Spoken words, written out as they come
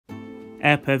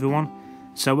Up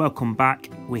everyone, so welcome back.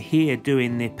 We're here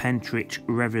doing the Pentrich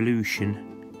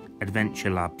Revolution Adventure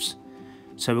Labs.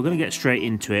 So we're going to get straight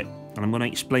into it, and I'm going to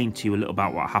explain to you a little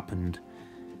about what happened.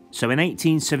 So in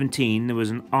 1817 there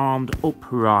was an armed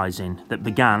uprising that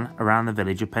began around the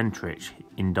village of Pentrich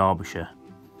in Derbyshire.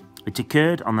 It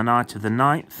occurred on the night of the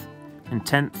 9th and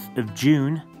 10th of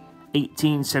June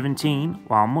 1817.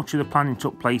 While much of the planning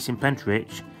took place in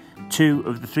Pentrich, two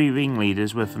of the three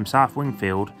ringleaders were from South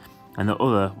Wingfield and the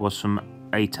other was from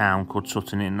a town called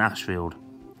Sutton in Ashfield.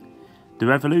 The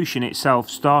revolution itself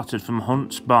started from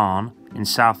Hunt's Barn in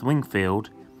South Wingfield,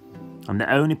 and the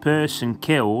only person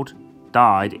killed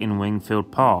died in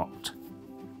Wingfield Park.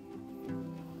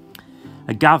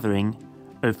 A gathering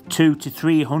of 200 to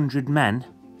 300 men,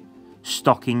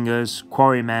 stockingers,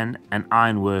 quarrymen and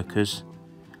ironworkers,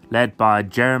 led by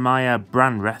Jeremiah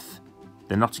Brandreth,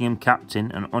 the Nottingham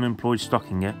captain and unemployed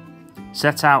stockinger,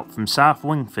 set out from South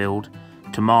Wingfield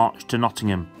to march to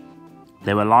Nottingham.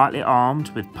 They were lightly armed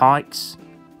with pikes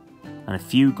and a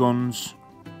few guns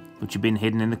which had been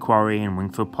hidden in the quarry in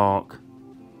Wingfield Park,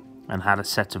 and had a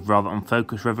set of rather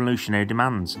unfocused revolutionary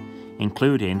demands,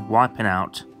 including wiping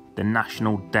out the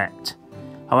national debt.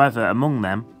 However, among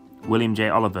them, William J.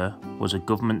 Oliver was a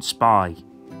government spy,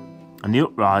 and the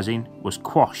uprising was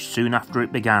quashed soon after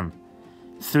it began.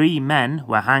 3 men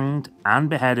were hanged and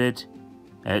beheaded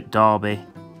at Derby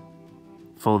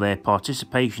for their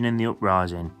participation in the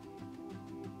uprising.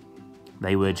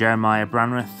 They were Jeremiah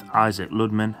Brandreth, Isaac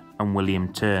Ludman and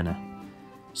William Turner.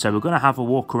 So we're going to have a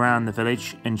walk around the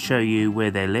village and show you where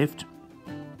they lived.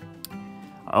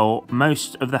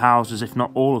 Most of the houses, if not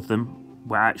all of them,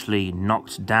 were actually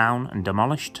knocked down and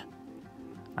demolished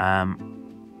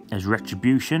as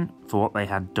retribution for what they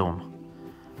had done.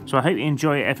 So I hope you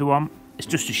enjoy it, everyone. It's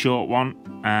just a short one,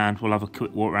 and we'll have a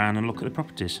quick walk around and look at the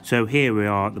properties. So here we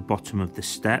are at the bottom of the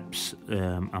steps,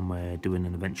 and we're doing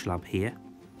an adventure lab here.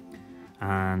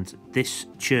 And this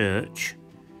church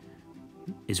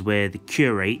is where the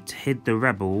curate hid the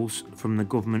rebels from the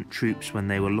government troops when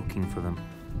they were looking for them.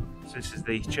 So this is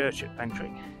the church at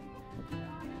Pentrich.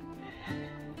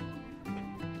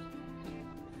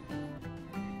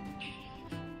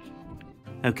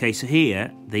 Okay, so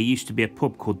here there used to be a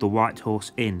pub called the White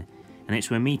Horse Inn, and it's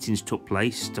where meetings took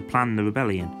place to plan the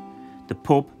rebellion. The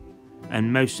pub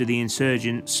and most of the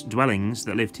insurgents' dwellings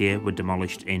that lived here were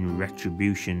demolished in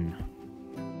retribution.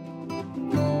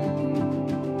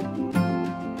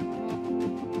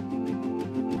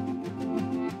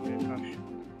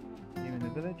 Here in the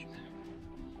village.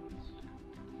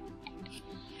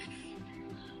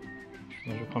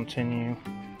 As we continue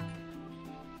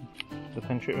the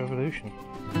Pentrich Revolution.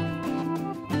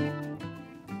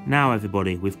 Now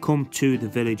everybody, we've come to the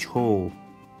village hall.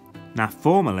 Now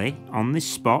formerly on this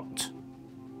spot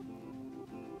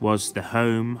was the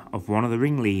home of one of the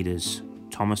ringleaders,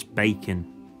 Thomas Bacon.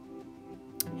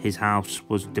 His house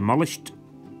was demolished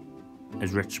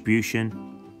as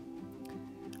retribution,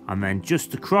 and then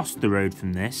just across the road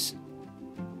from this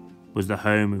was the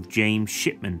home of James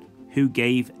Shipman, who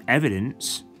gave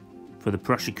evidence for the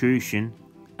prosecution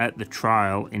at the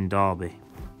trial in Derby,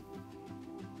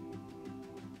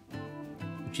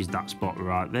 which is that spot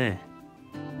right there.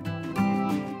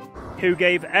 Who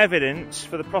gave evidence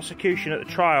for the prosecution at the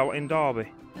trial in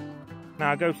Derby.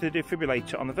 Now go to the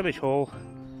defibrillator on the village hall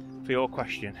for your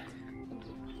question.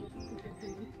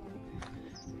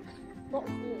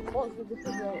 What's the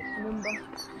defibrillator number?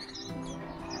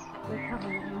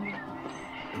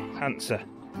 Answer.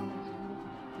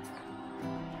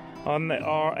 On the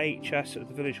RHS at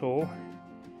the village hall,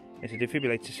 it's a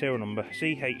defibrillator serial number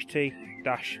CHT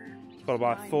dash followed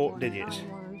by 4 digits.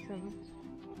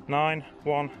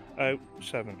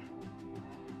 9107.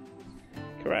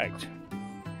 Correct.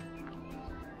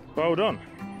 Well done.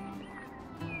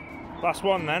 Last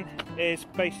one then is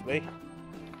basically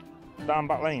down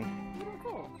back lane.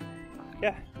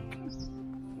 Yeah.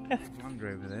 Yeah. Land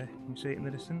Rover there. You can see it in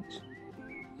the distance.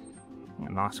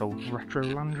 A nice old retro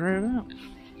Land Rover.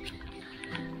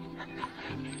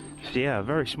 So yeah, a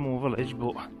very small village,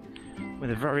 but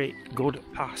with a very good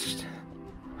past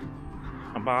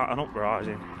about an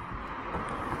uprising.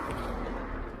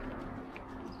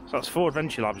 So that's 4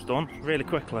 adventure labs done really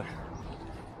quickly.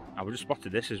 Now we just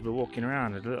spotted this as we're walking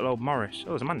around, a little old Morris.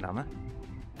 Oh, there's a man down there.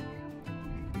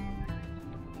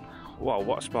 Wow,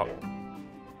 what a spot.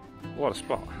 What a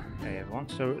spot. Hey everyone,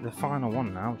 so the final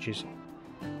one now, which is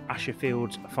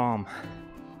Asherfield's farm.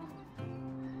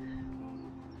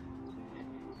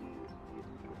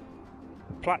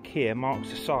 The plaque here marks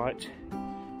the site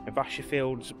of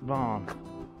Asherfield's barn.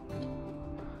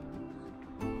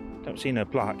 Don't see no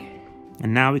plaque.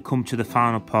 And now we come to the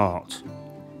final part.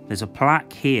 There's a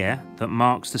plaque here that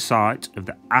marks the site of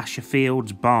the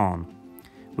Asherfields barn,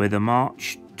 where the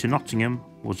march to Nottingham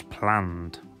was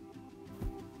planned.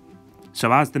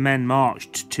 So as the men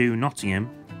marched to Nottingham,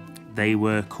 they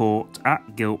were caught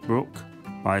at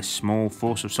Giltbrook by a small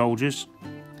force of soldiers,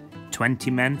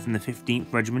 20 men from the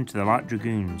 15th Regiment of the Light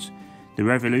Dragoons. The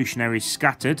revolutionaries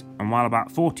scattered, and while about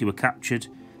 40 were captured,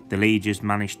 the leaders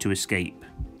managed to escape.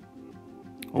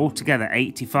 Altogether,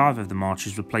 85 of the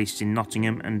marchers were placed in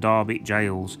Nottingham and Derby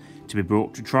jails to be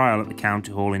brought to trial at the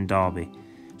County Hall in Derby,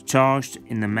 charged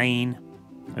in the main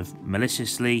of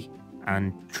maliciously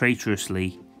and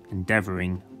traitorously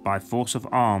endeavouring by force of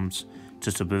arms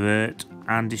to subvert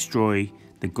and destroy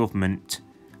the government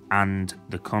and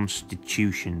the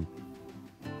constitution.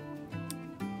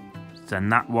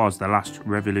 And that was the last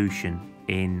revolution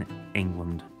in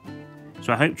England.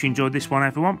 So I hope you enjoyed this one,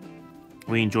 everyone.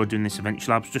 We enjoyed doing this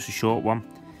Adventure Labs, just a short one.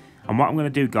 And what I'm going to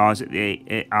do, guys,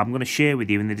 I'm going to share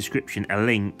with you in the description a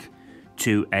link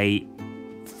to a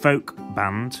folk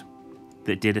band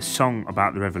that did a song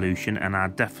about the revolution, and I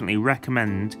definitely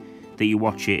recommend that you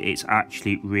watch it. It's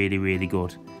actually really, really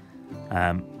good,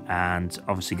 and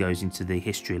obviously goes into the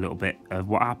history a little bit of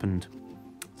what happened.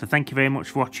 So thank you very much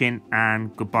for watching,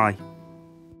 and goodbye.